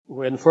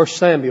We're in 1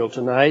 Samuel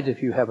tonight,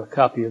 if you have a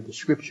copy of the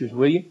Scriptures,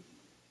 will you?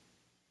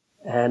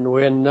 And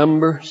we're in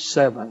number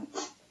 7.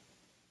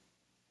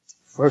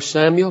 1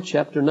 Samuel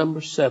chapter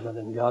number 7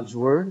 in God's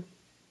Word.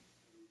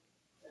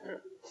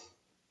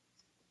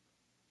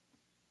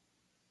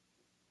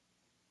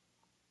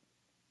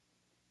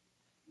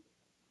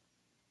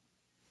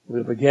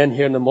 We'll begin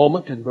here in a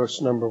moment in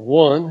verse number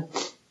 1.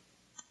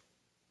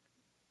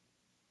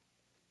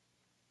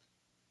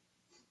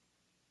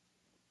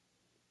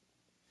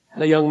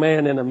 Had a young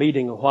man in a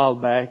meeting a while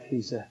back.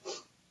 He's a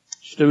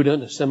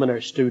student, a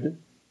seminary student.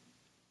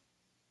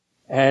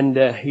 And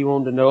he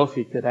wanted to know if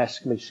he could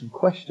ask me some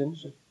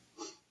questions.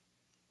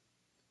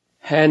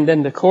 And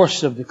in the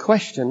course of the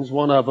questions,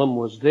 one of them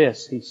was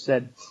this. He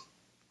said,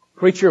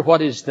 "Preacher,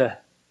 what is the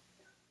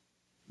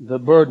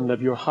burden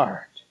of your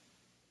heart?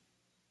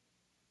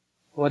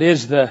 What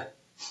is what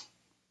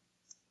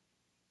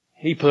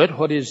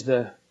is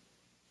the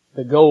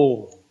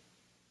goal?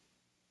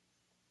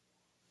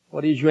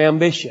 What is your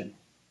ambition?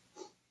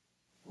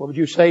 What would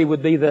you say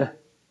would be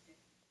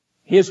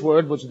his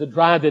word was the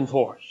driving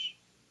force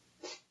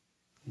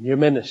in your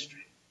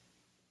ministry?"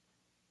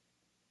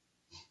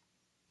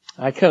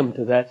 I come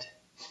to that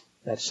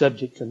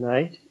subject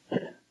tonight.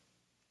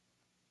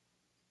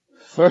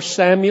 1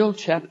 Samuel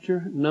chapter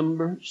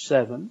number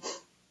 7.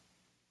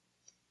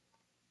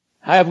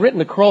 I have written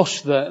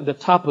across the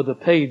top of the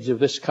page of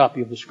this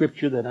copy of the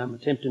Scripture that I'm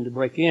attempting to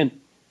break in,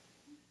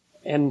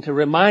 and to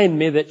remind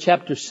me that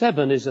chapter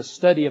 7 is a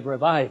study of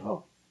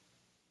revival.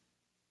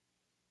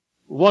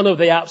 One of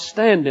the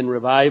outstanding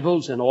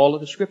revivals in all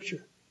of the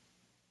Scripture.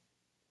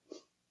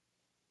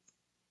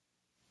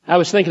 I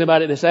was thinking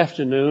about it this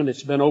afternoon.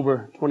 It's been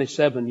over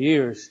 27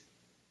 years.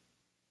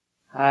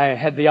 I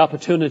had the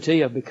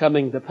opportunity of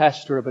becoming the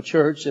pastor of a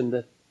church in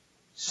the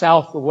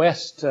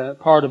southwest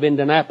part of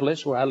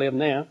Indianapolis, where I live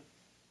now.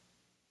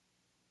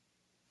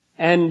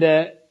 And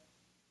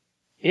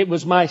it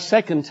was my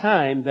second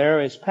time there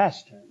as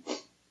pastor.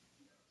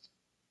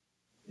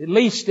 At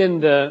least in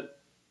the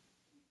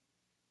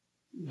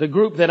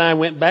group that I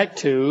went back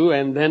to,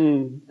 and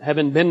then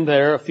having been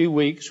there a few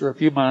weeks or a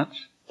few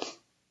months,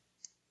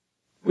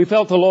 we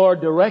felt the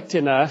Lord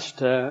directing us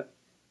to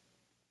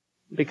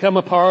become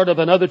a part of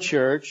another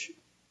church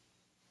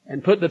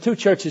and put the two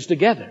churches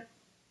together.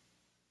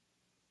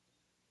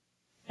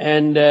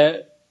 And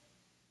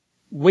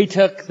we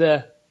took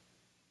the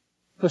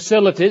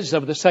facilities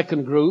of the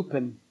second group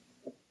and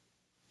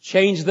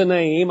changed the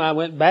name. I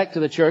went back to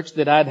the church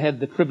that I'd had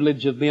the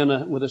privilege of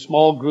being with a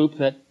small group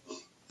that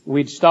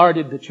we'd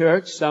started the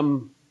church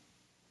some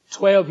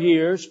 12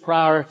 years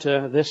prior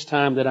to this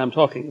time that I'm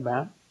talking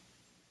about.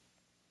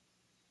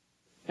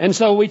 And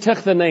so we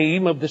took the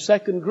name of the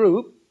second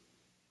group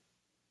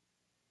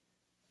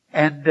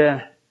and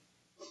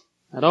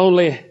not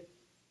only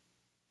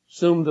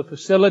assumed the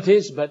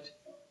facilities, but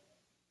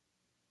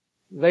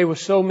there were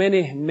so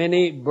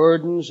many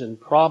burdens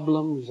and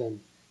problems and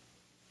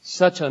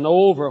such an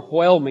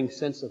overwhelming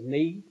sense of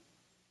need.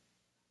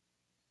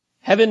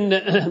 Having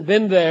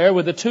been there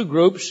with the two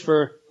groups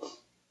for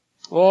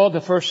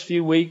the first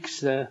few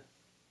weeks,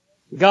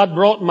 God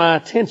brought my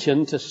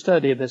attention to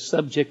study the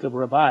subject of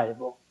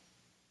revival.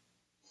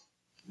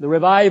 The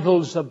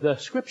revivals of the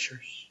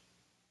Scriptures.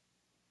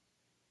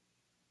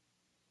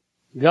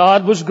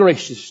 God was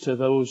gracious to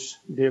those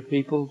dear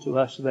people, to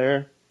us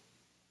there.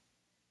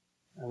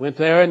 I went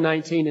there in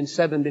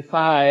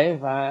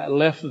 1975. I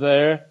left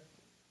there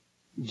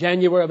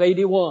January of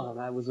 81.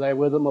 I was there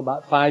with them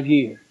about 5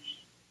 years.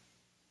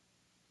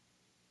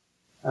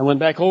 I went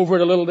back over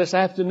it a little this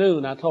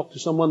afternoon. I talked to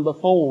someone by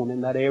phone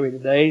in that area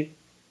today.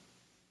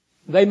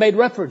 They made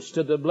reference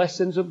to the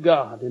blessings of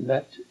God in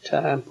that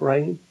time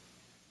frame.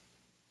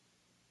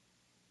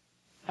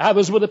 I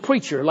was with a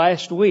preacher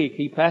last week.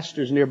 He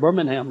pastors near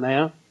Birmingham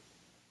now.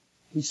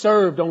 He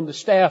served on the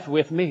staff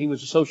with me. He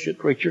was associate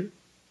preacher.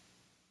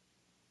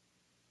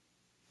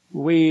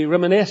 We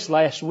reminisced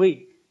last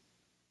week.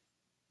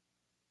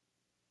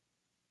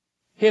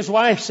 His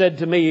wife said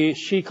to me,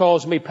 she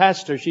calls me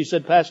pastor. She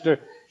said, "Pastor,"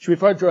 she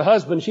referred to her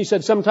husband. She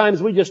said,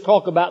 "Sometimes we just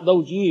talk about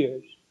those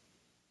years."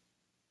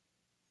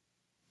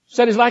 She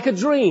said, "It's like a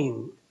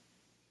dream.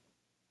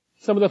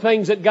 Some of the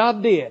things that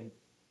God did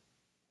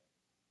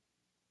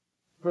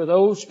for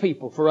those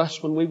people, for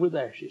us when we were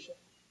there," she said.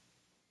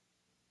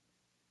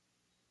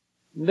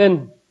 And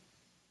then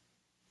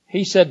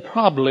he said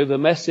probably the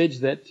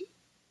message that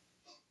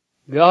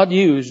God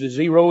used to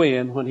zero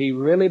in when He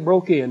really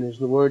broke in is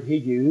the word He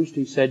used.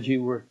 He said,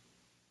 "You were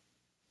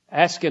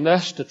asking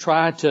us to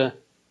try to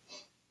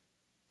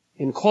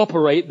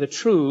incorporate the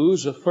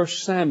truths of 1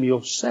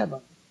 Samuel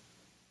 7.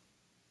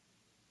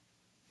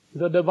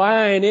 The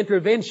divine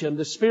intervention,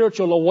 the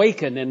spiritual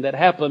awakening that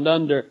happened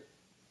under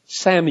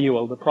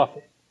Samuel the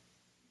prophet."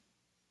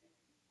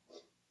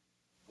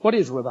 What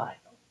is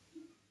revival?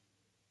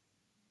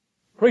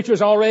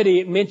 Preachers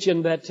already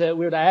mentioned that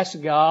we're to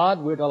ask God,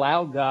 we're to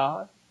allow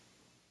God.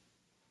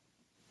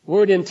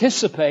 We're to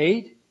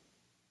anticipate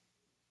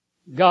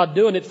God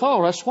doing it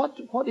for us.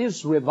 What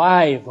is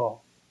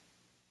revival?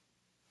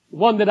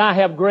 one that I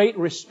have great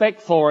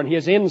respect for, and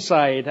his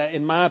insight.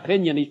 In my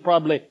opinion, he's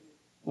probably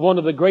one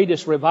of the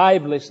greatest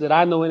revivalists that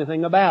I know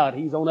anything about.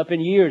 He's on up in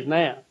years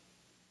now.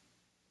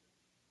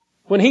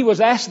 When he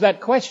was asked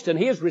that question,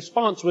 his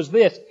response was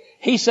this.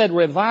 He said,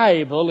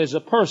 revival is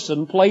a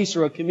person, place,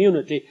 or a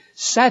community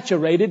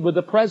saturated with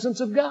the presence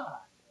of God.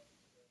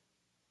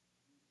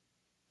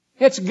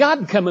 It's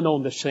God coming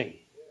on the scene.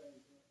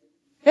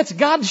 It's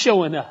God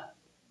showing up.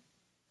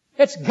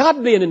 It's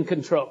God being in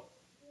control.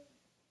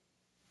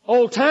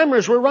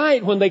 Old-timers were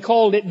right when they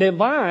called it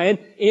divine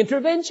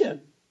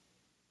intervention.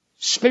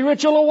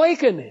 Spiritual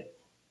awakening.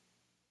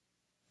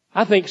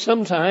 I think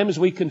sometimes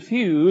we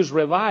confuse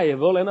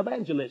revival and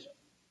evangelism.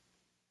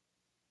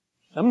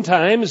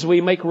 Sometimes we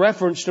make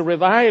reference to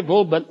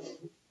revival, but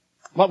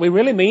what we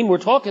really mean, we're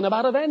talking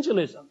about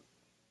evangelism.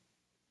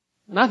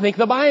 And I think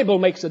the Bible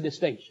makes a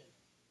distinction.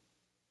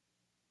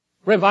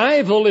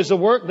 Revival is a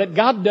work that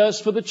God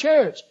does for the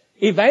church.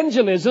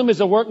 Evangelism is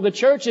a work the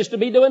church is to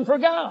be doing for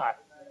God.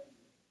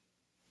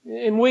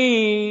 And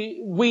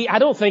I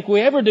don't think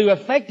we ever do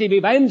effective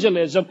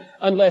evangelism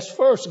unless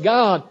first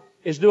God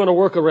is doing a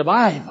work of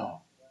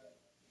revival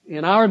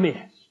in our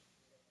midst,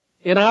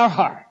 in our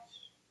hearts,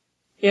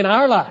 in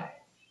our lives.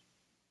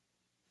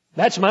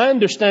 That's my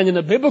understanding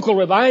of biblical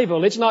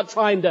revival. It's not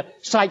trying to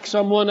psych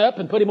someone up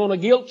and put him on a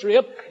guilt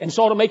trip and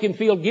sort of make him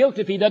feel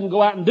guilty if he doesn't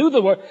go out and do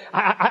the work.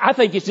 I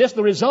think it's just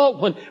the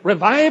result. When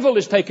revival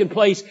is taking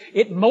place,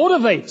 it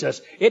motivates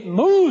us. It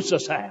moves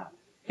us out.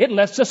 It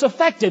lets us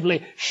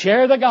effectively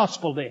share the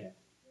gospel then.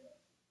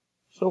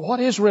 So what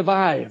is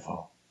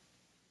revival?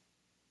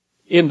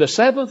 In the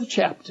 7th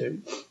chapter,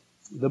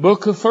 the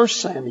book of 1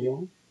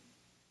 Samuel,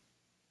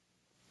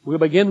 we'll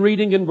begin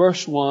reading in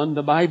verse 1.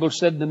 The Bible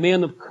said, the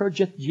men of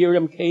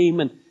Kirjath-jearim came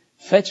and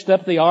fetched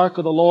up the ark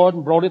of the Lord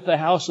and brought it to the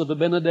house of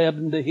Abinadab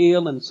in the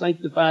hill and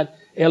sanctified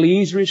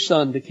Eleazar his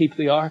son to keep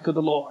the ark of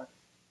the Lord.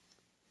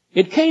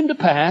 It came to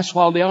pass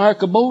while the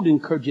ark abode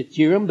in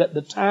Kirjath-jearim that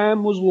the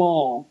time was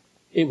long.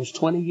 It was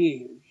 20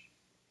 years.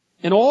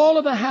 And all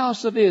of the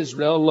house of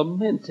Israel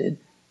lamented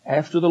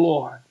after the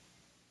Lord.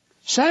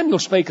 Samuel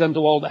spake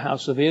unto all the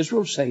house of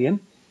Israel, saying,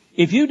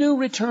 if you do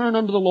return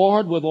unto the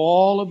Lord with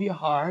all of your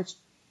hearts,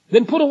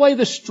 then put away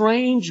the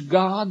strange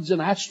gods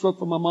and Ashtoreth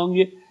from among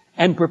you,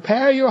 and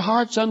prepare your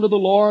hearts unto the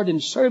Lord,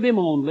 and serve Him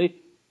only,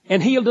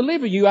 and He'll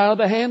deliver you out of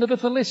the hand of the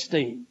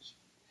Philistines.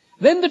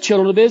 Then the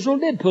children of Israel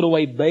did put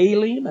away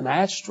Baalim and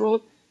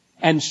Ashtoreth,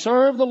 and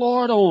serve the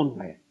Lord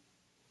only.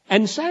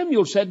 And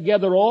Samuel said,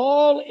 gather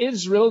all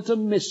Israel to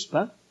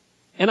Mizpah,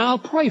 and I'll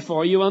pray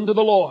for you unto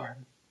the Lord.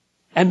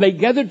 And they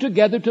gathered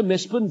together to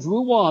Mizpah, and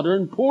drew water,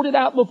 and poured it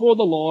out before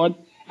the Lord,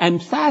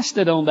 and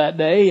fasted on that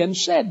day, and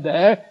said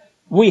there,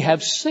 we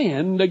have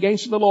sinned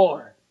against the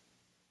Lord.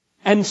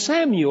 And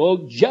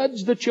Samuel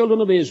judged the children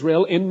of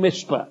Israel in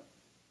Mizpah.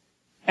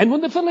 And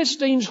when the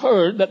Philistines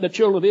heard that the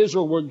children of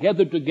Israel were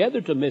gathered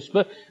together to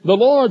Mizpah, the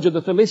lords of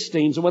the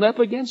Philistines went up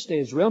against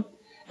Israel.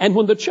 And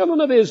when the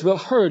children of Israel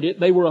heard it,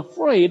 they were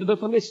afraid of the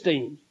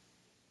Philistines.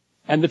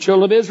 And the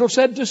children of Israel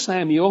said to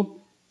Samuel,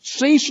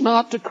 cease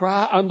not to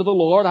cry unto the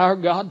Lord our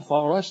God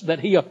for us, that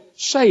He'll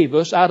save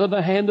us out of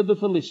the hand of the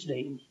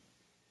Philistines.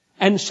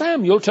 And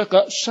Samuel took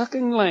a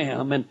sucking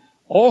lamb and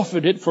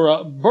offered it for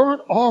a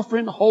burnt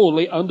offering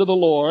holy unto the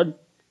Lord.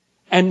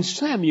 And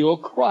Samuel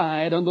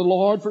cried unto the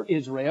Lord for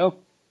Israel,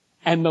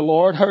 and the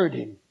Lord heard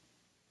him.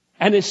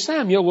 And as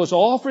Samuel was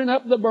offering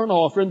up the burnt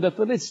offering, the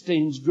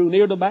Philistines drew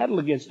near to battle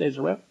against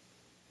Israel.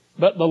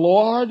 But the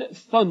Lord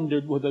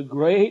thundered with a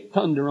great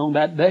thunder on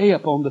that day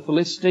upon the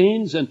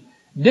Philistines, and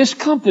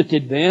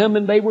discomfited them,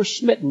 and they were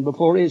smitten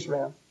before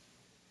Israel.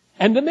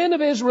 And the men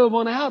of Israel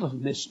went out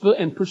of Mizpah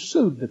and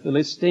pursued the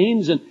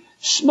Philistines, and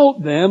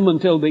smote them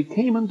until they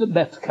came unto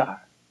Bethkar.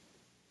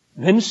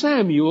 Then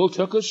Samuel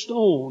took a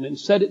stone and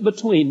set it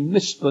between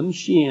Mizpah and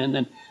Shen,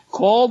 and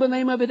called the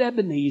name of it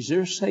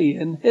Ebenezer,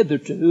 saying,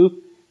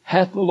 hitherto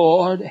hath the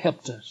Lord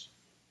helped us.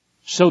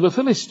 So the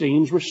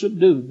Philistines were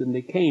subdued, and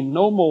they came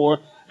no more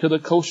to the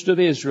coast of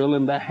Israel,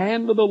 and the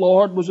hand of the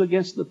Lord was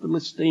against the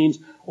Philistines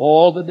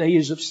all the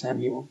days of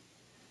Samuel.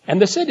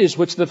 And the cities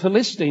which the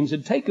Philistines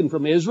had taken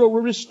from Israel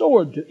were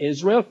restored to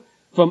Israel,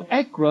 from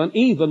Ekron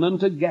even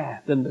unto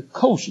Gath, and the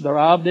coast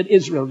thereof did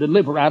Israel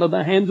deliver out of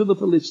the hands of the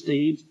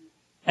Philistines.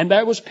 And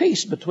there was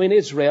peace between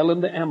Israel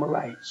and the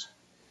Amorites.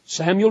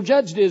 Samuel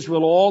judged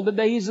Israel all the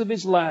days of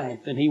his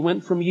life, and he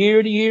went from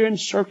year to year in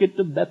circuit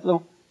to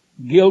Bethel,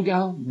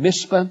 Gilgal,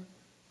 Mizpah,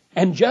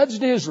 and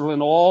judged Israel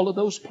in all of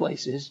those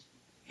places.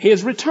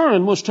 His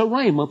return was to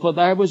Ramah, for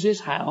there was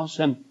his house,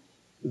 and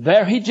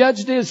there he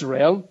judged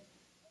Israel,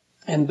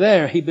 and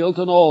there he built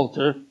an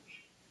altar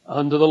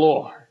unto the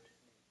Lord.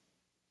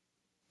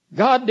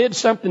 God did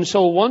something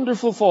so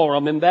wonderful for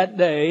him in that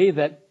day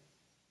that,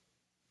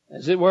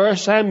 as it were,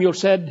 Samuel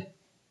said,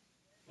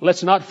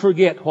 let's not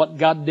forget what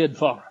God did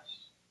for us.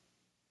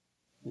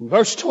 In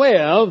verse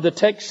 12, the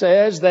text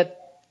says that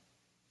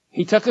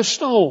he took a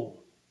stone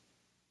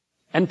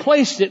and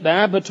placed it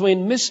there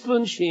between Mizpah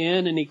and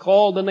Shen, and he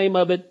called the name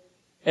of it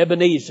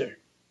Ebenezer,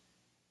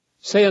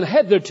 saying,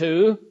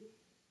 hitherto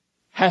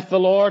hath the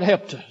Lord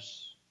helped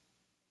us.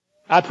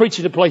 I preached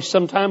at a place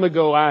some time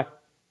ago. I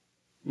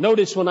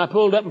noticed when I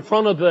pulled up in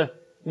front of the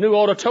new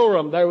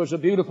auditorium, there was a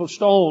beautiful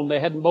stone. They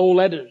had in bold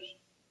letters,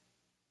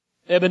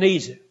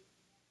 Ebenezer.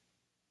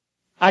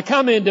 I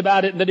commented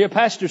about it, and the dear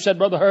pastor said,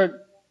 Brother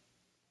Hurt,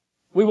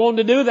 we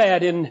wanted to do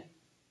that in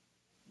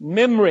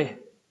memory.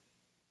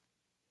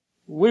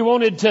 We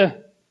wanted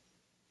to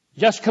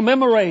just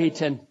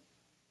commemorate and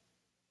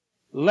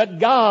let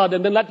God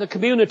and then let the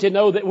community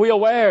know that we are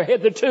aware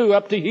hitherto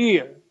up to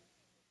here.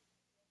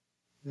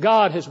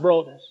 God has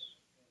brought us.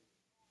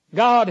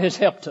 God has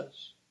helped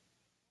us.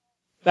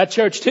 That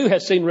church too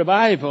has seen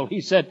revival.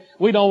 He said,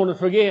 we don't want to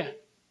forget.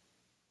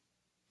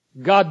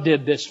 God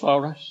did this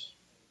for us.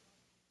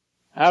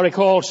 I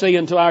recall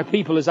saying to our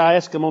people as I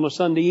asked them on a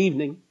Sunday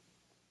evening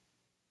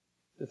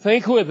to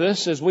think with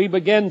us as we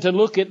begin to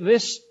look at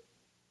this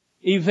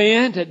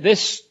event, at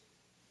this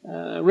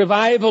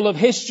revival of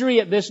history,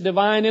 at this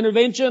divine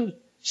intervention,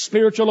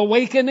 spiritual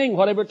awakening,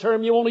 whatever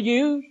term you want to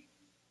use.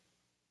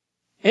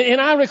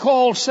 And I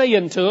recall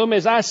saying to them,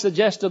 as I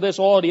suggest to this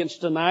audience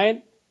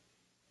tonight,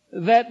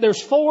 that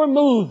there's 4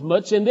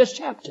 movements in this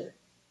chapter.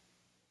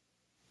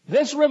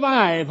 This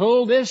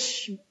revival,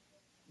 this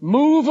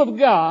move of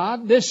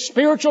God, this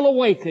spiritual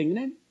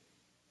awakening,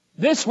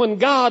 this when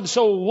God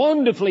so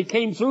wonderfully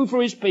came through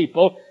for His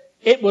people,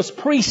 it was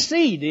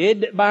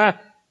preceded by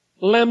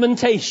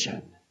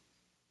lamentation.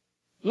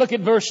 Look at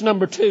verse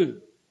number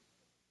 2.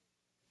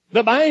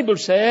 The Bible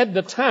said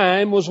the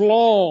time was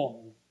long.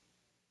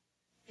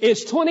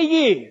 It's 20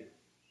 years.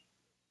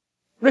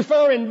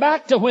 Referring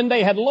back to when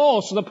they had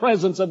lost the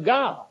presence of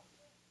God.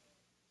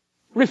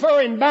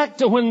 Referring back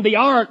to when the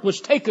ark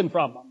was taken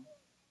from them.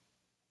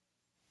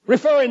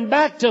 Referring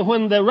back to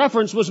when the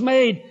reference was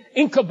made,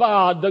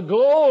 Ichabod, the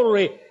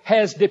glory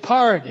has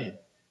departed.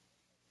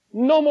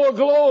 No more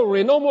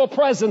glory, no more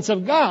presence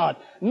of God,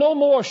 no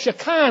more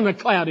Shekinah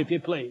cloud, if you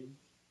please.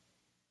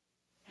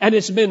 And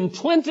it's been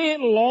 20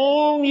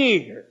 long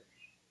years.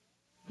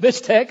 This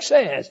text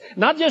says,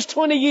 not just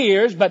 20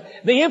 years, but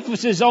the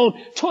emphasis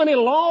on 20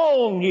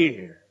 long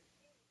years.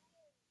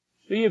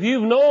 See, if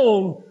you've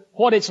known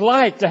what it's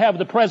like to have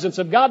the presence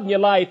of God in your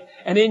life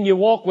and in your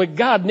walk with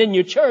God and in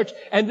your church,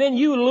 and then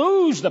you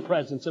lose the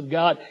presence of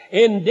God,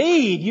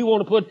 indeed, you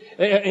want to put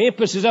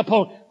emphasis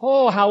upon,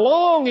 how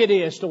long it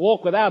is to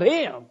walk without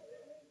Him.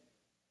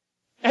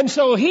 And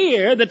so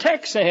here, the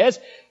text says,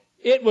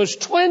 it was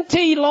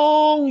 20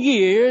 long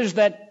years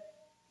that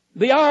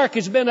the ark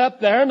has been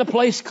up there in a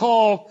place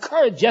called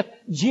Kirjath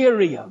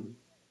Jearim.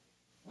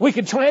 We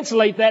could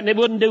translate that and it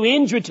wouldn't do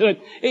injury to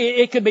it.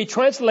 It could be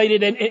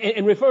translated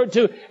and referred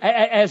to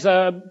as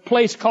a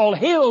place called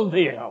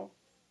Hillville.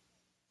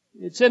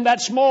 It's in that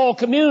small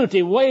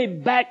community way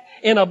back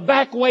in a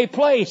back way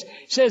place.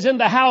 It says in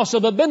the house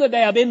of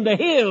Abinadab in the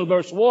hill,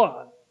 verse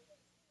 1.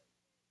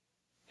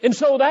 And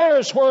so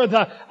there's where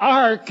the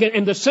ark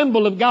and the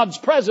symbol of God's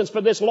presence for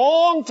this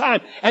long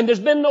time. And there's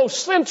been no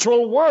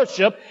central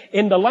worship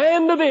in the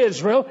land of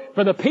Israel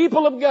for the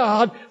people of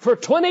God for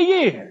 20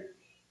 years.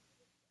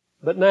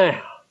 But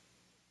now,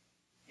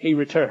 He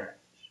returns.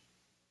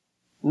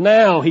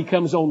 Now He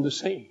comes on the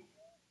scene.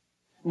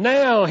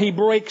 Now He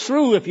breaks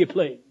through, if you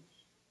please.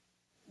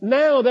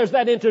 Now there's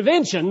that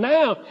intervention.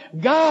 Now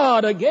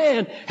God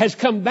again has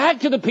come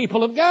back to the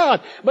people of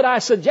God. But I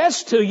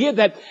suggest to you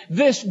that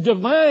this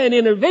divine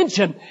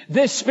intervention,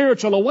 this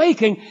spiritual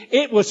awakening,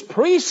 it was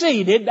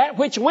preceded, that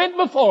which went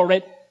before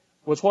it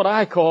was what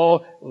I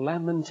call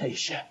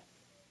lamentation.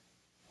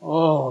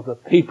 Oh, the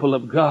people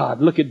of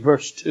God. Look at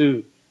verse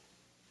 2.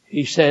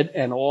 He said,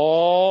 and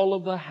all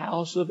of the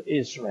house of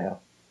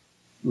Israel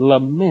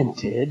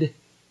lamented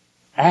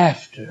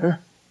after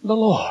the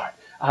Lord.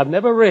 I've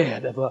never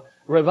read of a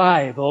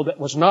revival that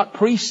was not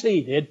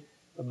preceded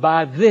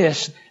by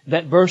this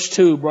that verse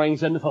 2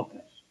 brings into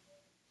focus.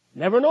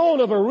 Never known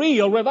of a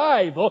real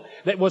revival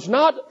that was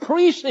not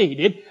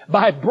preceded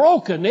by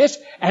brokenness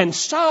and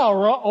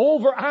sorrow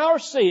over our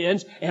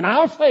sins and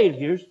our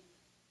failures,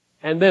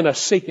 and then a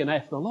seeking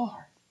after the Lord.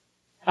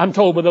 I'm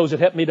told by those that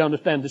help me to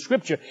understand the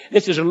Scripture,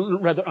 this is a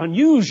rather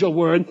unusual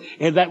word,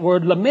 and that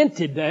word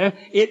lamented there.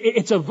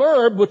 It's a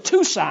verb with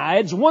 2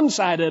 sides. One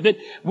side of it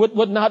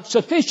would not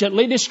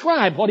sufficiently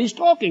describe what he's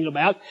talking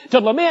about.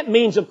 To lament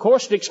means, of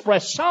course, to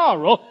express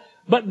sorrow,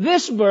 but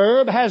this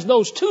verb has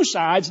those 2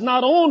 sides.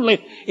 Not only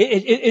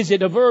is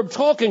it a verb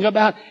talking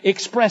about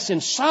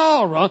expressing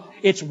sorrow,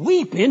 it's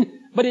weeping,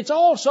 but it's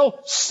also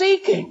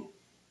seeking.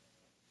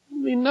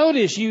 I mean,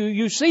 notice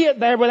you see it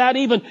there without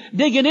even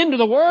digging into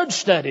the word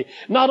study.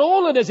 Not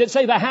only does it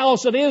say the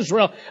house of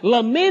Israel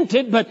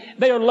lamented, but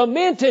they are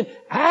lamenting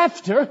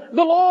after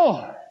the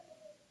Lord.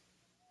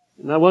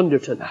 And I wonder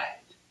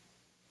tonight,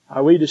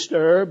 are we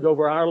disturbed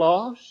over our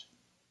loss?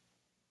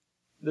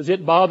 Does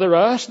it bother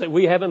us that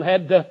we haven't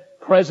had the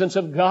presence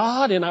of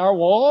God in our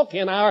walk,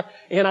 in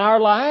our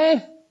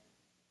life?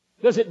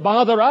 Does it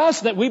bother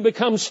us that we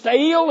become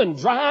stale and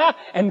dry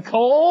and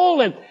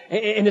cold and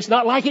it's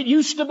not like it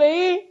used to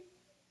be?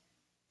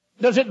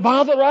 Does it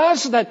bother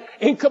us that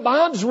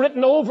Ichabod's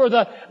written over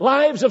the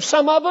lives of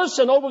some of us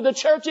and over the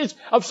churches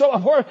of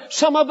where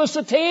some of us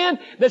attend?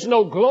 There's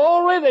no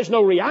glory, there's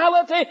no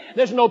reality,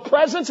 there's no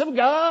presence of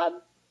God.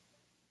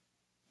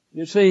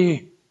 You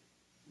see,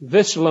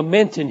 this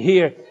lamenting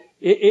here,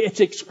 it's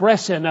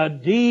expressing a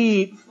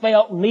deep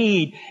felt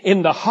need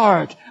in the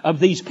heart of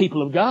these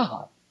people of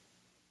God.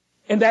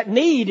 And that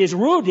need is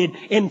rooted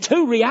in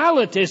two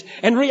realities.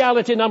 And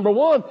reality number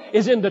one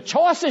is in the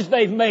choices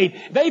they've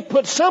made. They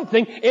put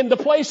something in the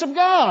place of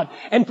God.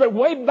 And for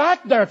way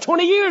back there,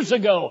 20 years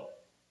ago,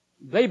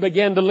 they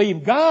began to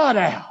leave God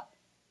out.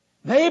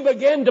 They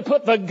began to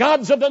put the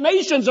gods of the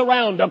nations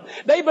around them.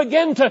 They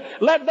began to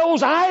let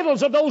those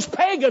idols of those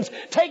pagans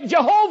take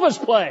Jehovah's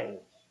place.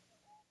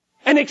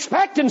 And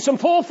expecting some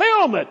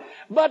fulfillment.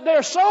 But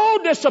they're so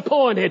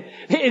disappointed.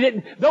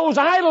 Those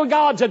idol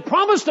gods had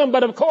promised them,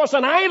 but of course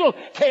an idol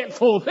can't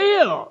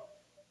fulfill.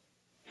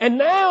 And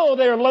now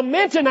they're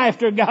lamenting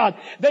after God.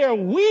 They're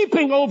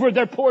weeping over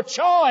their poor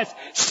choice.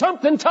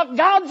 Something took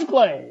God's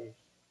place.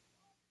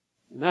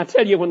 And I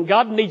tell you, when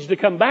God needs to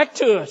come back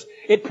to us,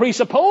 it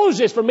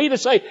presupposes for me to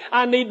say,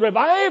 I need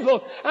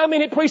revival.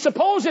 It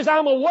presupposes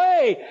I'm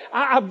away.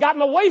 I've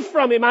gotten away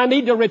from Him. I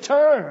need to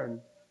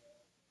return.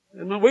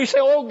 And when we say,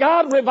 oh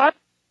God, revive,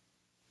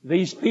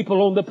 these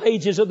people on the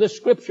pages of the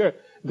Scripture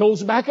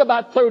goes back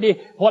about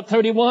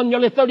 31,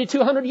 nearly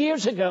 3,200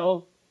 years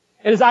ago.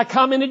 And as I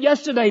commented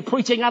yesterday,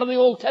 preaching out of the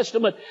Old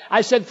Testament,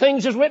 I said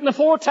things as written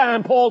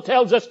aforetime, Paul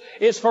tells us,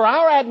 is for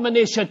our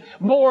admonition.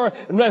 More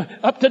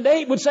up to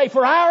date would say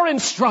for our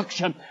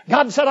instruction.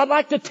 God said, I'd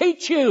like to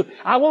teach you.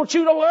 I want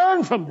you to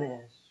learn from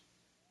this.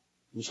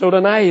 And so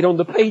tonight on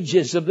the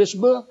pages of this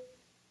book,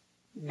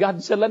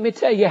 God said, let me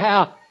tell you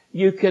how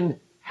you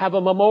can have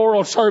a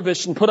memorial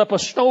service and put up a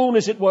stone,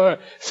 as it were,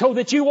 so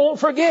that you won't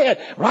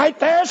forget. Right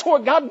there's where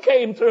God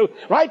came through.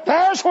 Right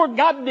there's where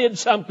God did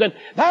something.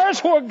 There's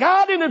where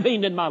God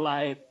intervened in my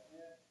life.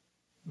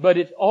 But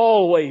it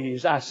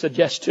always, I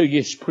suggest to you,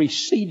 is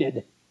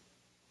preceded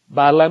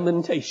by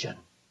lamentation.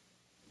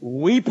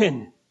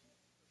 Weeping.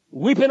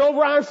 Weeping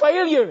over our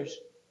failures.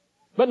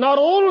 But not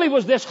only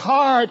was this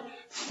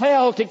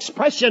heartfelt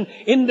expression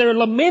in their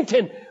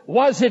lamenting,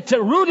 was it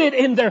rooted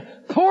in their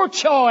poor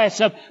choice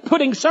of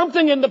putting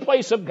something in the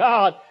place of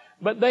God,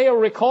 but they are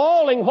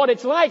recalling what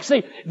it's like.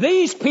 See,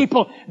 these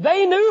people,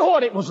 they knew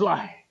what it was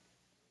like.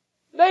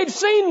 They'd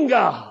seen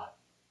God.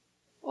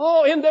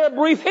 Oh, in their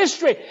brief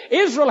history,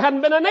 Israel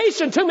hadn't been a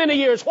nation too many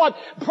years.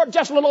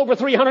 Just a little over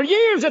 300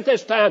 years at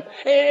this time.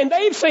 And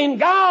they've seen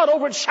God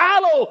over at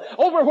Shiloh,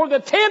 over where the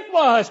tent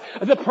was,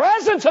 the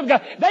presence of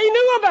God. They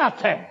knew about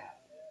that.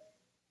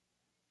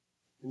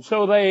 And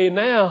so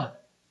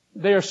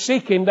they're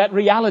seeking that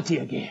reality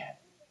again.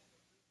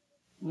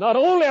 Not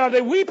only are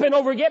they weeping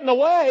over getting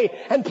away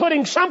and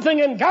putting something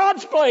in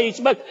God's place,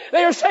 but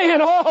they're saying,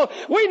 oh,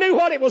 we knew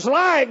what it was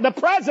like, the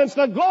presence,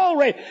 the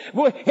glory.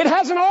 It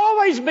hasn't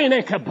always been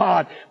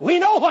Ichabod. We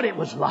know what it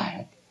was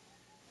like.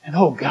 And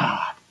oh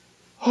God,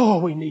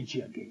 we need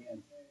you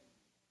again.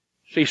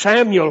 See,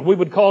 Samuel, we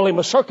would call him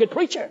a circuit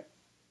preacher.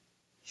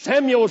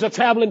 Samuel was a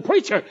traveling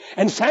preacher.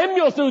 And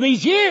Samuel, through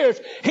these years,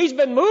 he's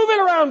been moving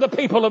around the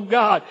people of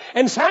God.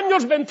 And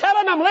Samuel's been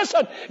telling them,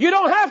 listen, you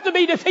don't have to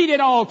be defeated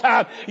all the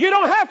time. You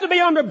don't have to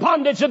be under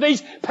bondage of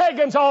these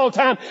pagans all the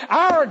time.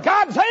 Our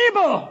God's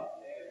able.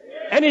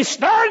 And He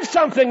stirred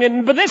something.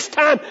 And by this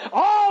time,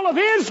 all of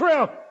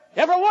Israel,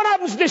 every one of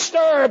them's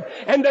disturbed.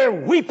 And they're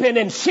weeping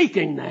and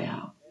seeking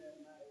now.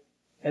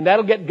 And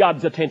that'll get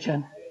God's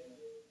attention.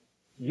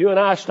 You and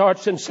I start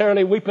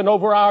sincerely weeping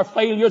over our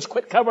failures.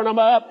 Quit covering them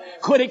up.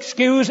 Quit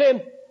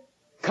excusing.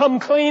 Come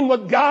clean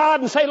with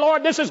God and say,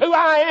 Lord, this is who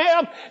I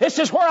am. This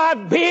is where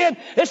I've been.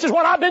 This is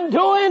what I've been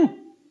doing.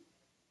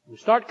 You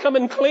start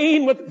coming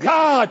clean with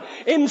God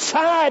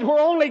inside where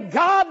only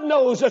God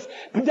knows us.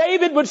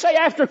 David would say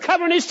after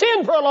covering his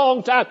sin for a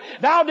long time,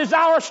 thou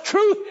desirest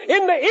truth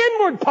in the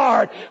inward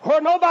part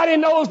where nobody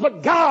knows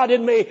but God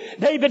in me.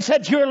 David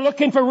said, you're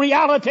looking for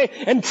reality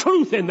and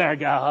truth in there,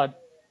 God.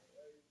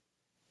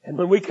 And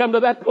when we come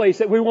to that place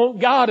that we want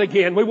God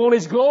again, we want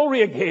His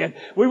glory again,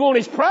 we want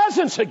His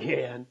presence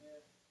again,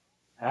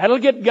 that'll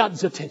get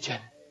God's attention.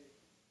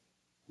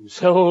 And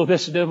so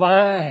this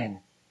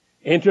divine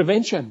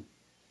intervention,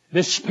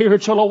 this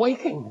spiritual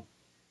awakening,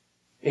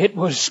 it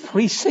was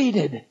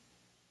preceded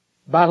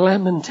by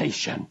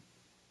lamentation.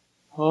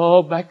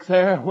 Oh, back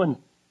there when,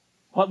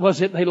 what was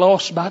it? They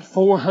lost about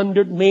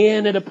 400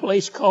 men at a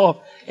place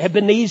called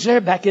Ebenezer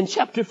back in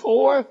chapter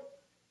 4.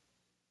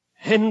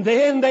 And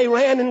then they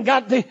ran and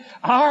got the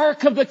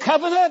Ark of the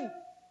Covenant.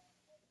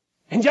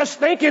 And just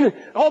thinking,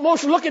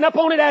 almost looking up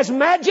on it as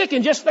magic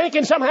and just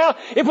thinking somehow,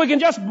 if we can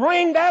just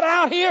bring that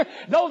out here,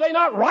 though they're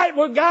not right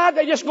with God,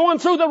 they're just going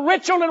through the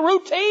ritual and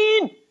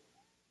routine.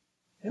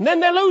 And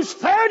then they lose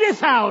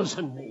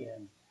 30,000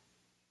 men.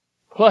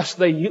 Plus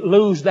they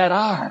lose that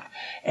ark.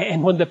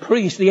 And when the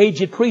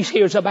aged priest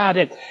hears about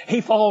it, he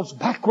falls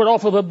backward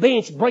off of a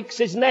bench, breaks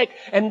his neck,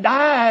 and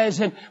dies.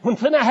 And when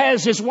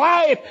Phinehas, his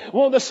wife,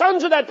 one of the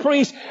sons of that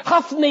priest,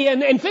 Hophni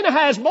and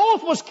Phinehas,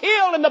 both was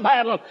killed in the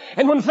battle.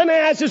 And when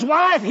Phinehas, his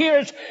wife,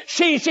 hears,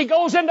 she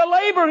goes into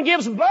labor and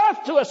gives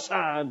birth to a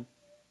son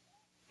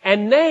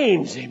and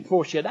names him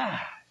before she dies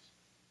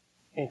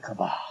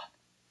Ichabod.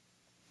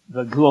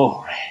 The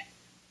glory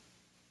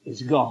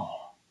is gone.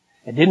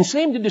 It didn't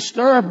seem to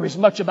disturb her as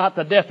much about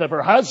the death of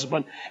her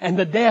husband and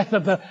the death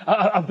of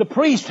the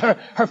priest, her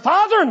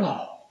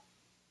father-in-law.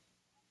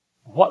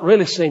 What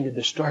really seemed to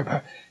disturb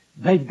her,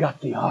 they've got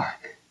the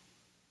ark.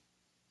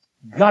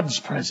 God's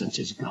presence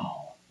is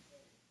gone.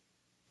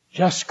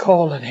 Just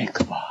call it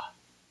Ichabod.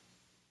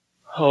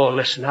 Oh,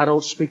 listen, I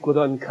don't speak with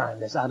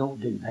unkindness. I don't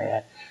do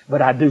that.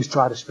 But I do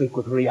try to speak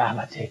with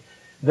reality.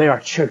 There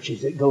are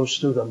churches that goes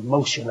through the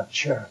motion of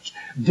church,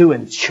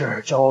 doing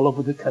church all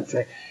over the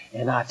country.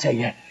 And I tell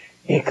you,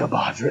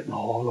 Ichabod's written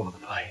all over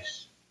the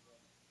place.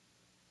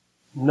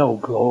 No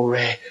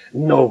glory,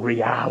 no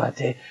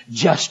reality,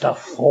 just a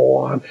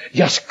form,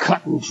 just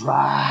cut and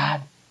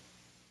dried.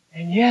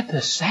 And yet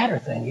the sadder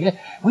thing is,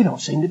 we don't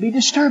seem to be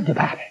disturbed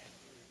about it.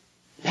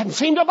 It doesn't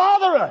seem to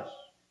bother us.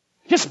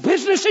 Just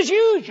business as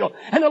usual.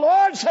 And the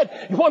Lord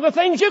said, one of the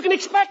things you can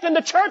expect in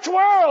the church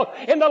world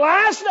in the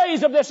last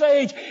days of this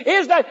age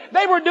is that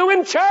they were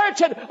doing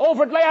church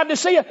over at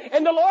Laodicea,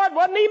 and the Lord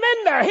wasn't even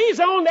in there. He's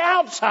on the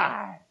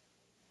outside.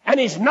 And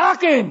He's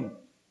knocking.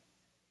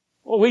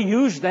 Well, we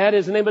use that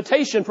as an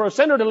invitation for a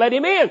sinner to let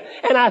Him in.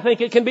 And I think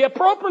it can be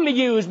appropriately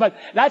used, but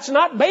that's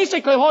not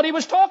basically what He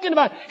was talking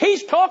about.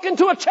 He's talking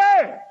to a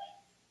church.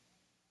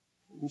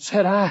 He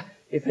said,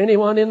 if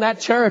anyone in that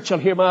church will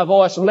hear my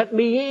voice and let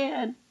me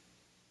in.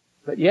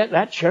 But yet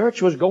that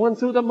church was going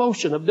through the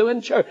motion of doing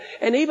church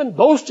and even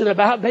boasting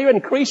about they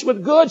increased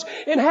with goods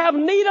and have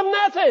need of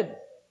nothing.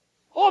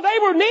 Oh, they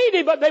were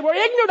needy, but they were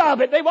ignorant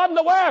of it. They wasn't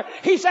aware.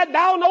 He said,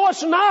 thou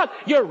knowest not.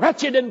 You're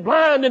wretched and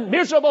blind and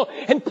miserable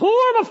and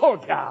poor before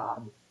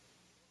God.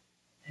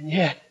 And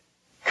yet,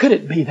 could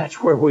it be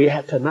that's where we're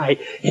at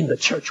tonight in the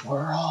church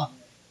world?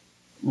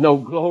 No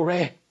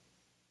glory.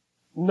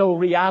 No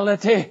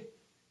reality.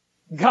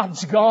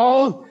 God's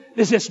gone.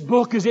 Is this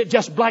book, is it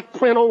just black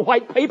print on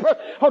white paper?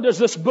 Or does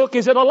this book,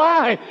 is it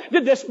alive?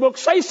 Did this book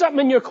say something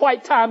in your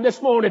quiet time this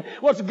morning?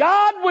 Was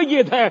God with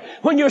you there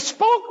when you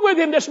spoke with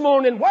Him this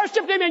morning,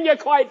 worshiped Him in your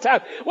quiet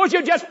time? Was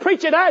you just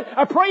preaching at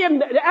or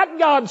praying at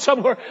God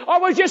somewhere?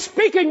 Or was you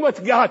speaking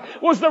with God?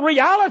 Was the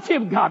reality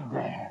of God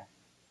there?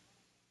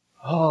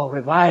 Oh,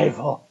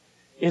 revival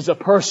is a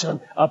person,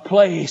 a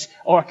place,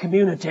 or a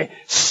community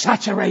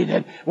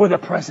saturated with the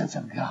presence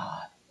of God.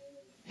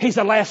 He's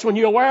the last one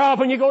you're aware of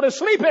when you go to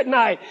sleep at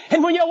night.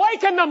 And when you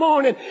wake in the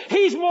morning,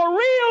 He's more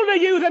real to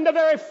you than the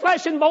very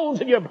flesh and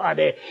bones in your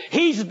body.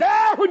 He's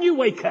there when you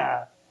wake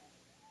up.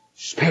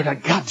 Spirit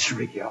of God's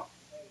real.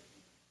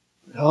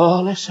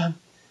 Oh, listen.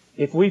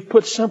 If we've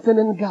put something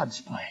in God's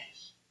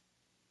place,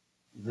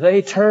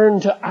 they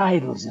turn to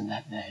idols in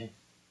that day.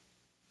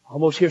 I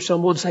almost hear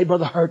someone say,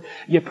 Brother Hurt,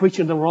 you're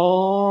preaching the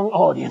wrong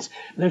audience.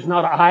 There's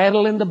not an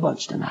idol in the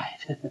bunch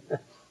tonight.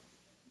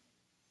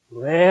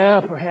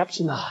 Well, perhaps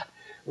not.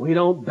 We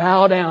don't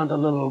bow down to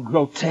little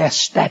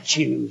grotesque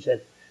statues.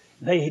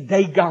 And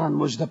Dagon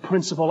was the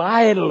principal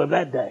idol of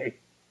that day.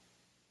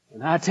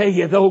 And I tell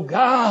you, though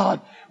God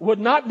would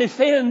not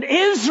defend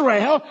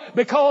Israel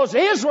because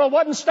Israel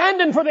wasn't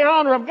standing for the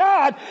honor of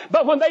God,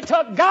 but when they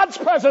took God's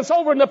presence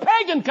over in the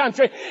pagan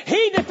country,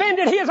 He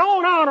defended His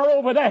own honor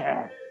over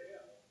there.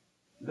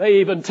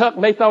 They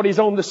thought He's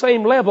on the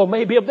same level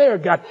maybe of their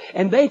God.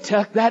 And they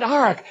took that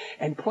ark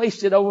and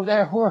placed it over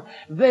there where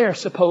their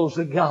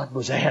supposed God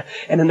was there.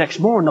 And the next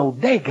morning, old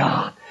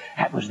Dagon,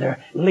 that was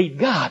their lead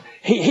god,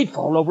 he'd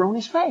fall over on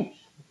his face.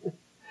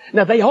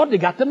 Now they ought to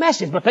have got the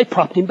message, but they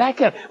propped him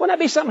back up. Wouldn't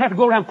that be something to have to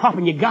go around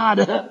propping your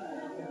God up?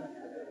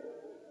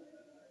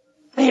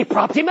 They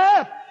propped him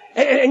up.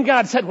 And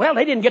God said, well,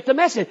 they didn't get the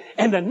message.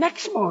 And the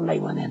next morning they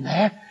went in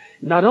there.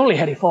 Not only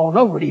had he fallen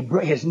over,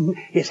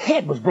 his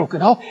head was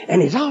broken off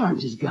and his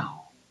arms is gone.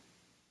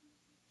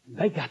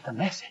 They got the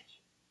message.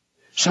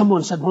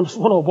 Someone said, one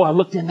old boy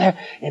looked in there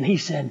and he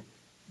said,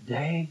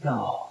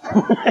 Dagon.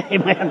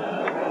 Amen.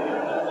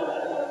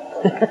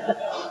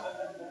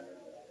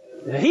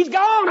 He's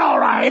gone all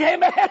right.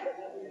 Amen.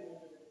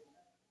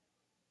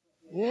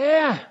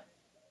 Yeah.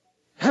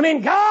 I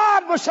mean,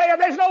 God was saying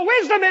there's no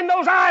wisdom in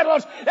those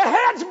idols. The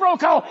heads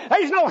broke off.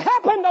 There's no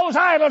help in those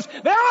idols.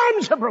 The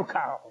arms are broke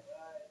off.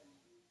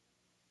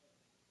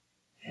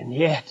 And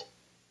yet,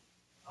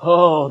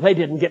 they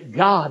didn't get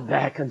God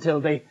back until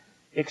they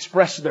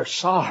expressed their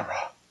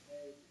sorrow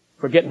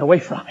for getting away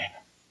from Him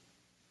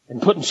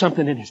and putting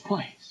something in His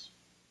place.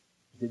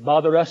 Does it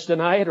bother us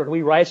tonight, or do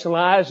we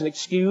rationalize and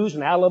excuse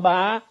and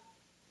alibi?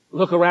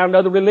 Look around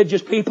other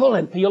religious people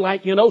and feel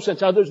like,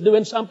 since others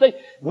doing something,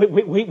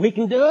 we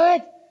can do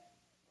it?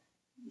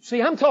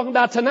 See, I'm talking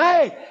about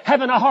tonight,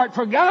 having a heart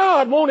for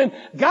God, wanting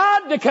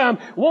God to come,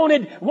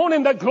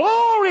 wanting the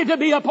glory to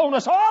be upon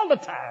us all the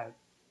time.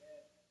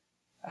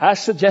 I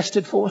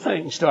suggested 4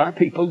 things to our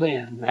people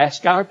then.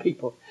 Ask our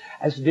people.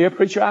 As the dear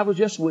preacher I was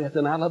just with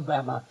in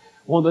Alabama,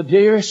 one of the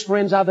dearest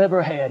friends I've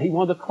ever had. He's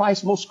one of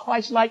the most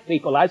Christ-like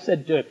people. I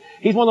said to him,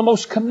 he's one of the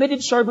most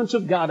committed servants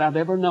of God I've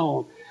ever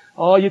known.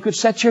 Oh, you could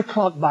set your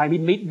clock by him.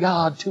 He'd meet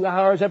God 2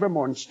 hours every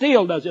morning.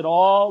 Still does it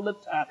all the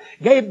time.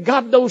 Gave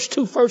God those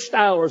 2 first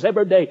hours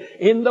every day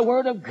in the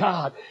Word of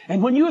God.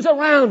 And when you was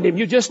around him,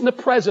 you're just in the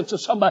presence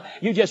of somebody.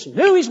 You just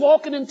knew he's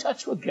walking in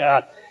touch with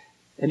God.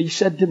 And he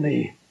said to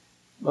me,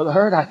 Brother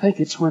Hurt, I think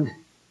it's when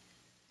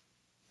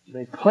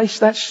they placed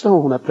that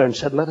stone up there and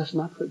said, let us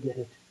not forget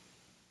it.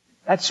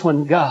 That's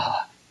when God,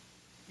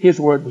 his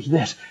word was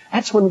this,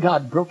 that's when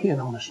God broke in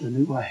on us in a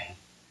new way.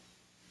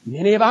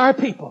 Many of our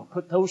people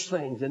put those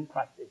things in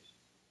practice.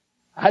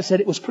 I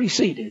said it was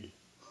preceded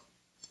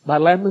by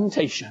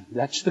lamentation.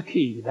 That's the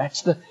key.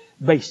 That's the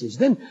basis.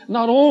 Then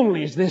not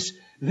only is this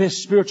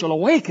spiritual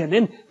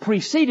awakening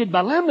preceded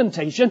by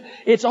lamentation,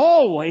 it's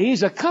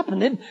always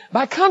accompanied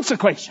by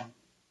consecration.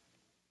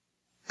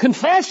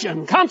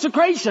 Confession,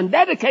 consecration,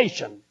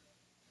 dedication.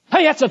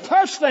 Hey, that's the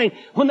first thing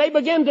when they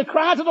began to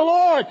cry to the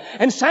Lord.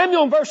 And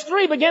Samuel in verse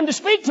 3 began to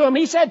speak to him.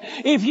 He said,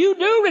 if you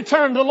do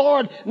return to the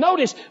Lord,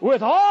 notice,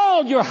 with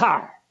all your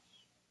heart.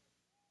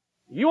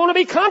 You want to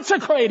be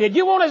consecrated.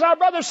 You want, as our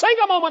brother sang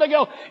a moment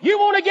ago, you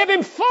want to give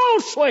him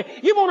full swing.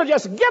 You want to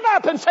just give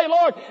up and say,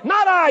 Lord,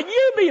 not I,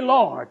 you be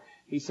Lord.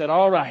 He said,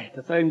 all right,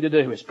 the thing to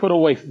do is put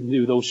away from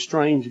you those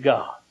strange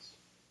gods.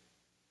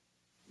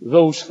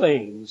 Those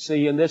things.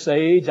 See, in this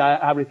age,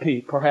 I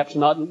repeat, perhaps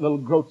not little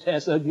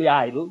grotesque, ugly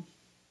idols.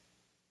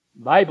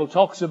 The Bible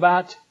talks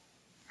about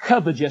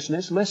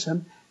covetousness.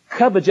 Listen,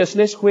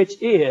 covetousness, which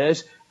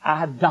is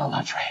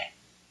idolatry.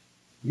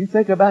 You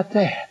think about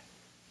that.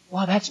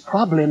 Well, that's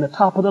probably in the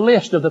top of the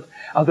list of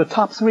the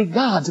top 3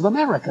 gods of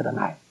America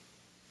tonight.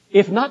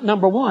 If not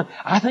number 1,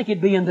 I think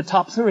it'd be in the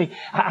top 3.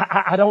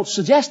 I don't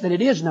suggest that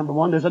it is number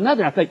 1. There's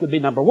another I think would be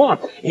number 1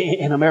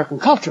 in American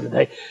culture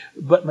today.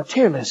 But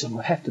materialism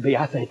would have to be,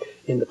 I think,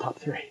 in the top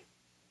 3.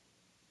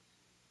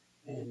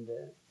 And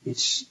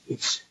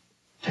it's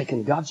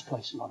taken God's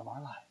place in a lot of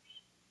our lives.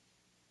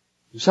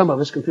 And some of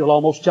us can feel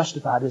almost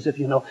justified as if,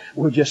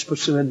 we're just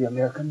pursuing the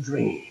American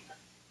dream.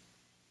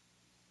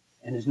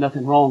 And there's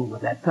nothing wrong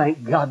with that.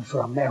 Thank God for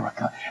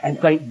America. And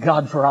thank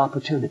God for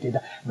opportunity.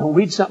 Don't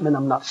read something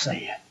I'm not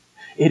saying.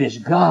 It is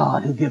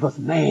God who giveth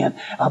man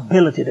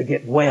ability to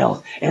get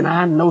wealth. And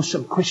I know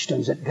some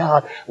Christians that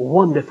God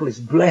wonderfully is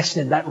blessed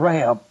in that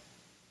realm.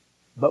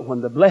 But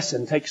when the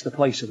blessing takes the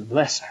place of the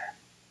blesser,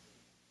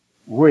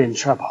 we're in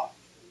trouble.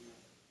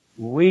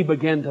 We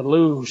begin to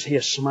lose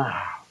his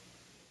smile.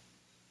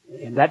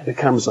 And that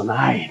becomes an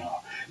idol.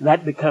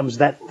 That becomes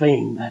that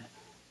thing that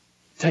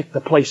take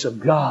the place of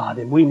God.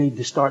 And we need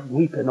to start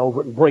weeping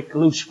over it and break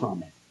loose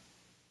from it.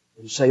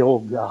 And say, oh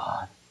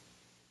God,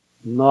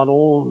 not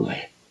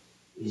only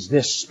is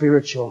this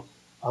spiritual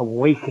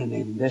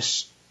awakening,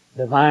 this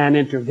divine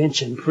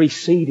intervention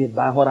preceded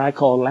by what I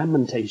call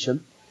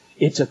lamentation,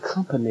 it's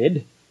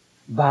accompanied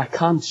by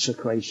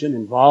consecration,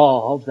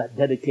 involves that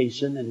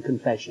dedication and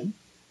confession.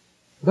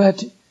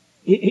 But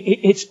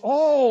it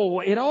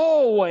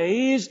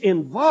always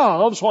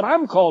involves what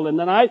I'm calling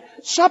tonight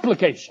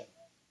supplication.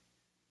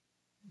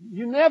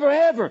 You never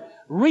ever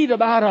read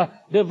about a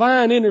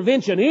divine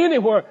intervention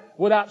anywhere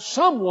without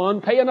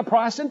someone paying a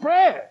price in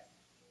prayer.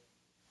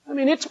 I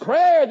mean, it's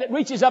prayer that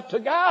reaches up to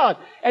God,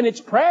 and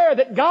it's prayer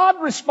that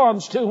God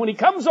responds to when He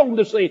comes on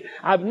the scene.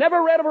 I've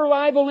never read of a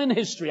revival in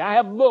history. I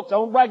have books. I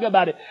don't brag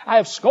about it. I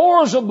have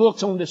scores of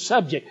books on this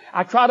subject.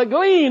 I try to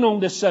glean on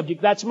this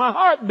subject. That's my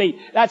heartbeat.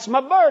 That's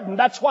my burden.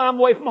 That's why I'm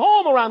away from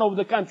home around over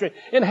the country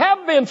and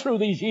have been through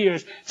these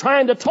years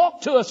trying to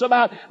talk to us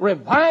about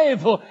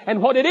revival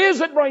and what it is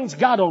that brings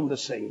God on the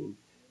scene.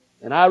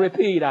 And I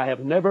repeat, I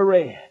have never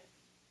read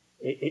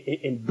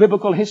in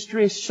biblical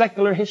history,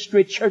 secular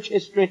history, church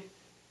history,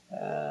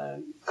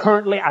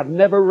 currently, I've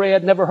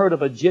never heard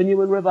of a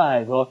genuine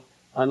revival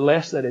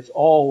unless that it's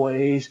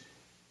always,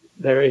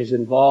 there is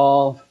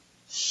involved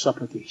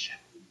supplication,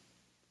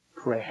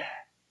 prayer,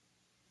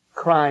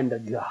 crying to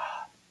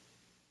God,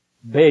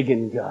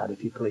 begging God,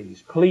 if you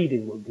please,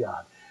 pleading with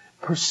God,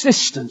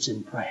 persistence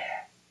in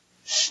prayer,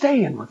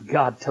 staying with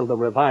God till the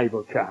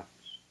revival comes.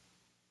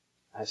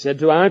 I said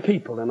to our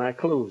people, and I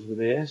close with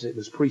this, it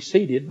was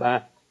preceded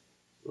by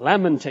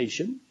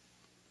lamentation.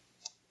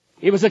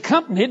 It was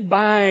accompanied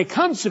by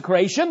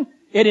consecration.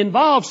 It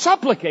involved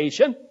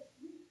supplication.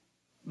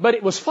 But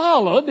it was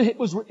followed,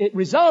 it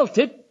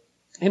resulted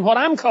in what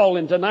I'm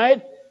calling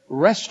tonight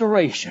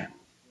restoration.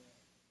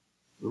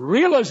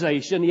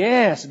 Realization,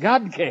 yes,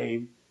 God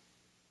came.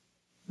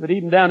 But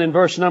even down in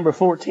verse number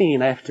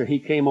 14, after He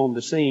came on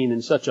the scene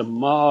in such a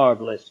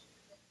marvelous,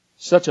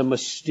 such a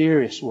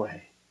mysterious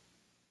way.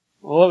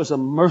 Oh, it was a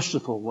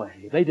merciful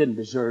way. They didn't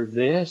deserve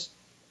this.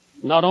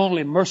 Not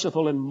only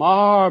merciful and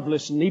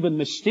marvelous and even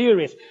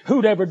mysterious.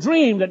 Who'd ever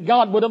dreamed that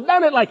God would have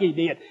done it like He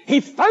did?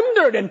 He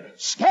thundered and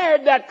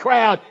scared that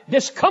crowd,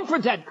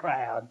 discomforted that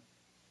crowd,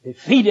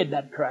 defeated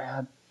that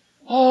crowd.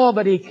 Oh,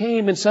 but He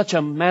came in such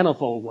a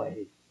manifold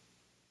way.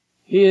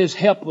 His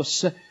help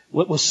was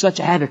was such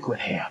adequate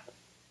help.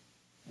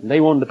 And they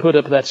wanted to put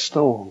up that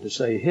stone to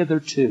say,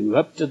 hitherto,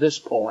 up to this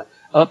point,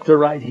 up to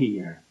right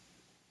here,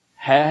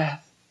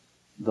 hath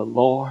the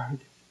Lord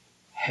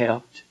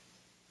helped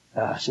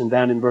us. And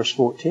down in verse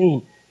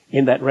 14,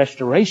 in that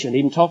restoration,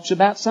 even talks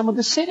about some of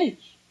the cities.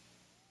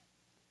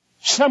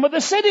 Some of the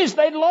cities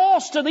they'd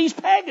lost to these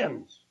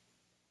pagans.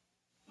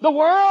 The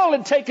world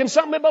had taken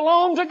something that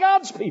belonged to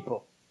God's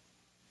people.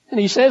 And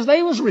he says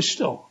they was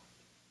restored.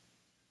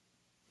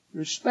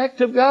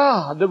 Respect of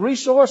God, the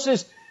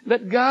resources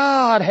that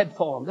God had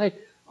for them.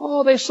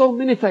 There's so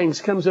many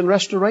things comes in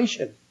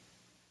restoration.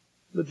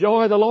 The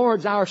joy of the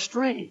Lord's our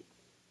strength.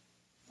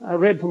 I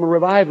read from a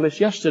revivalist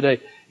yesterday.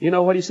 You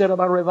know what he said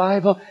about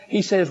revival?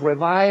 He says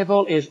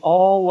revival is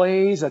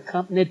always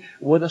accompanied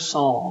with a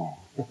song.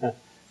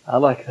 I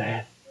like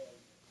that.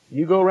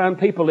 You go around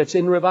people that's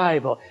in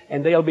revival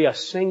and they'll be a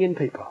singing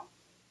people.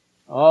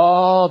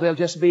 Oh, they'll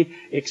just be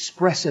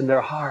expressing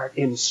their heart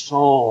in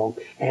song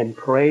and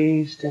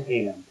praise to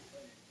Him.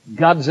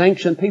 God's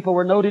ancient people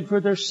were noted for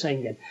their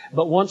singing.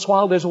 But once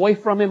while there's away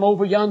from Him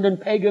over yonder in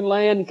pagan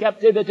land,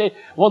 captivity,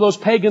 one of those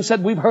pagans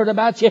said, we've heard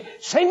about you.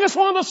 Sing us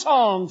one of the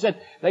songs. And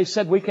they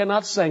said, we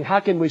cannot sing. How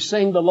can we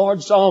sing the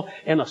Lord's song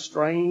in a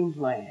strange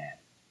land?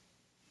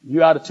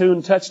 You out of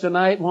tune touch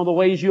tonight, one of the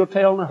ways you'll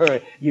tell in a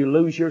hurry, you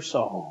lose your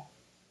song.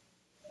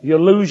 You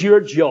lose your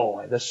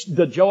joy.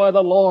 The joy of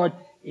the Lord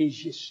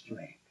is your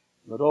strength.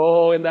 But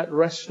in that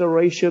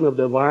restoration of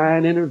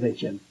divine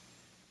intervention,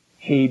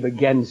 He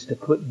begins to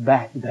put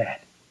back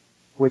that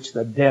which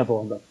the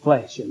devil, the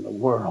flesh, and the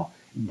world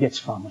gets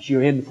from us.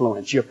 Your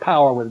influence, your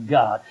power with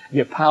God,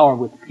 your power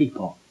with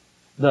people,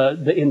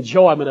 the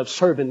enjoyment of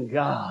serving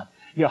God,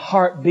 your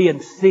heart being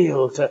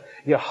filled to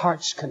your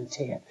heart's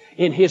content.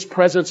 In His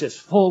presence is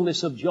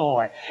fullness of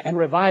joy. And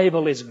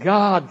revival is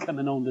God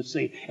coming on the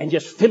scene and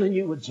just filling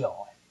you with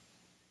joy.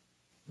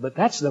 But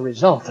that's the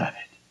result of it.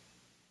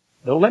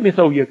 Don't let me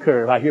throw you a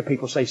curve. I hear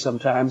people say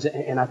sometimes,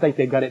 and I think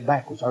they've got it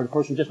backwards. I heard a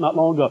person just not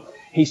long ago.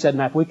 He said,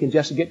 now if we can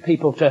just get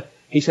people to,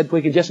 if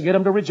we can just get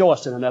them to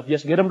rejoicing enough,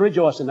 just get them to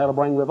rejoicing, that'll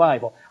bring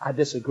revival. I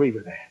disagree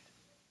with that.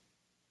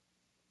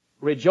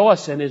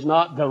 Rejoicing is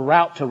not the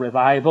route to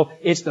revival,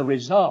 it's the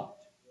result.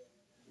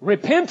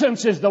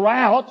 Repentance is the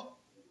route.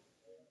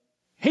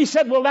 He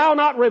said, will thou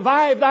not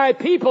revive thy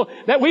people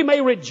that we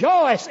may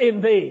rejoice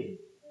in thee?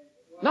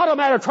 Not a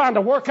matter of trying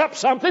to work up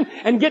something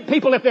and get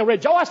people, if they'll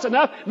rejoice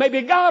enough,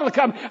 maybe God will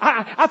come.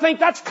 I think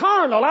that's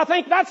carnal. I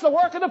think that's the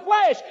work of the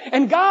flesh.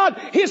 And God,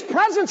 His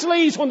presence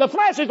leaves when the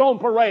flesh is on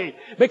parade.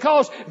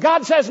 Because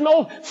God says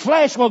no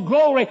flesh will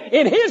glory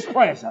in His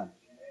presence.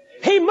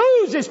 He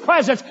moves His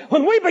presence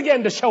when we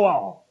begin to show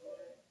off.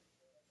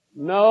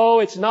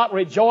 No, it's not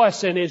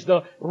rejoicing is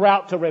the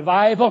route to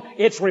revival.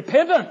 It's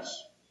repentance.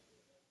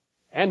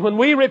 And when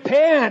we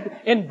repent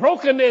in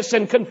brokenness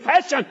and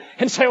confession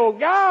and say, oh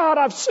God,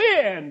 I've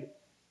sinned.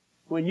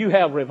 When you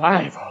have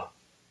revival,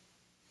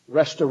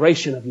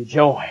 restoration of your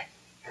joy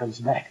comes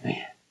back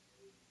then.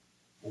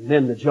 And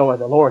then the joy of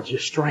the Lord's your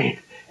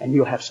strength. And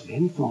you'll have some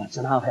influence,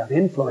 and I'll have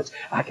influence.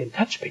 I can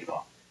touch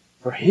people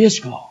for His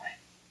glory.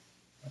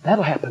 But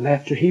that'll happen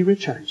after He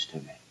returns to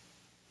me.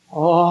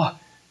 Oh,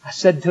 I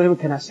said to Him,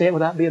 can I say it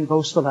without being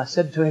boastful? I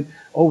said to Him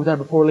over there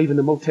before leaving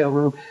the motel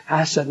room,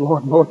 I said,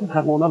 Lord, more than I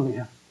want to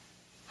live,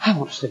 I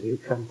want to see You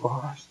come for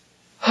us.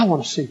 I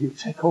want to see You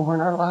take over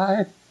in our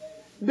life.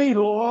 Be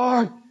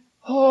Lord,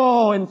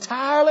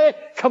 entirely,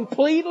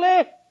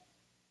 completely.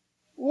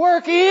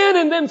 Work in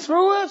and then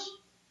through us.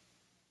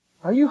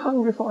 Are you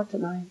hungry for it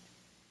tonight?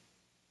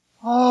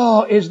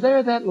 Oh, is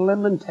there that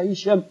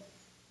lamentation,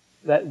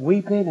 that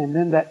weeping and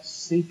then that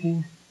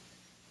seeking?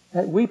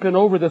 That weeping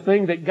over the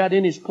thing that got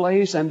in His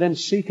place and then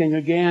seeking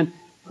again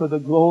for the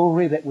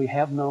glory that we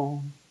have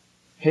known.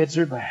 Heads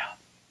are bowed.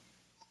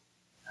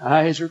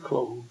 Eyes are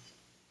closed.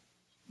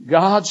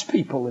 God's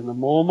people in the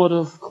moment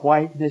of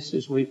quietness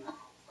as we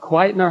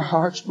quieten our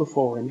hearts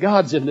before Him.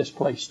 God's in this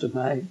place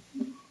tonight.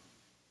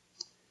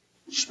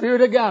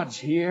 Spirit of God's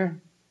here.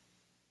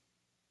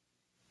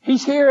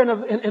 He's here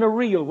in a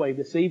real way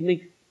this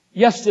evening.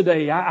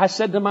 Yesterday, I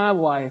said to my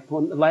wife,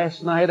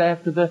 last night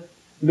after the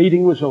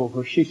meeting was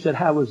over, she said,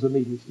 how was the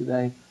meetings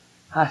today?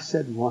 I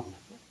said, wonderful.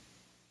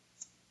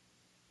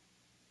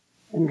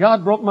 And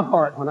God broke my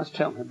heart when I was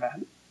telling her about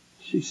it.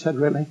 She said,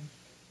 really?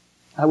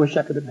 I wish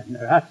I could have been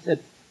there. I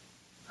said,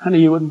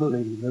 honey, you wouldn't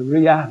believe the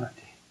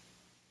reality,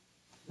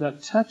 the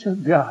touch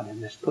of God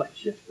in this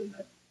place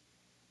yesterday.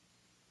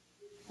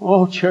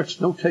 Oh, church,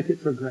 don't take it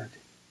for granted.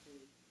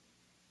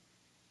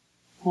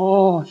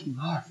 Oh, it's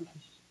marvelous.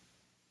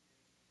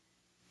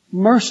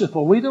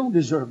 Merciful. We don't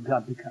deserve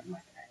God to come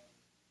like that.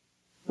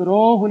 But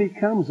when He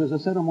comes, as I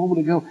said a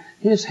moment ago,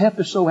 His help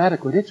is so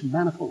adequate. It's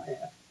manifold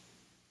help.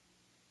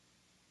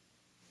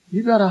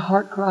 You got a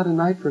heart cry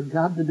tonight for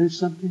God to do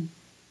something?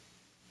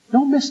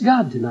 Don't miss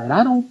God tonight.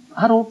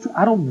 I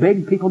don't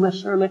beg people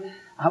necessarily.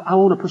 I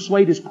want to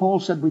persuade, as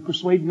Paul said, we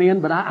persuade men,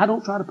 but I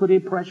don't try to put any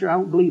pressure. I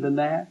don't believe in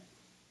that.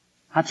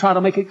 I try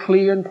to make it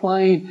clear and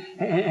plain,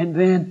 and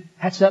then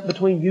that's up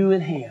between you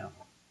and Him.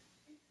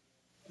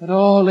 But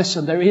oh,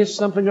 listen, there is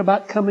something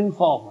about coming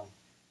forward.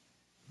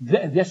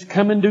 Just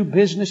come and do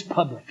business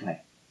publicly.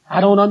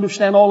 I don't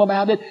understand all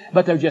about it,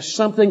 but there's just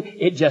something,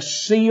 it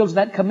just seals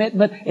that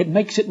commitment. It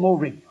makes it more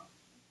real.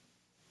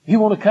 You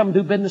want to come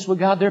do business with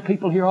God? There are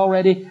people here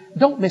already.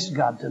 Don't miss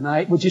God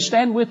tonight. Would you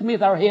stand with me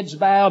with our heads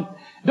bowed?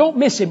 Don't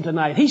miss Him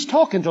tonight. He's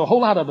talking to a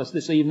whole lot of us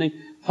this evening.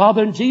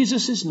 Father, in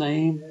Jesus'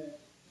 name,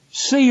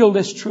 seal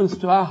this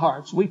truth to our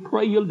hearts. We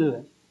pray You'll do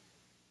it.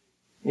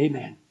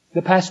 Amen.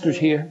 The pastor's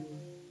here.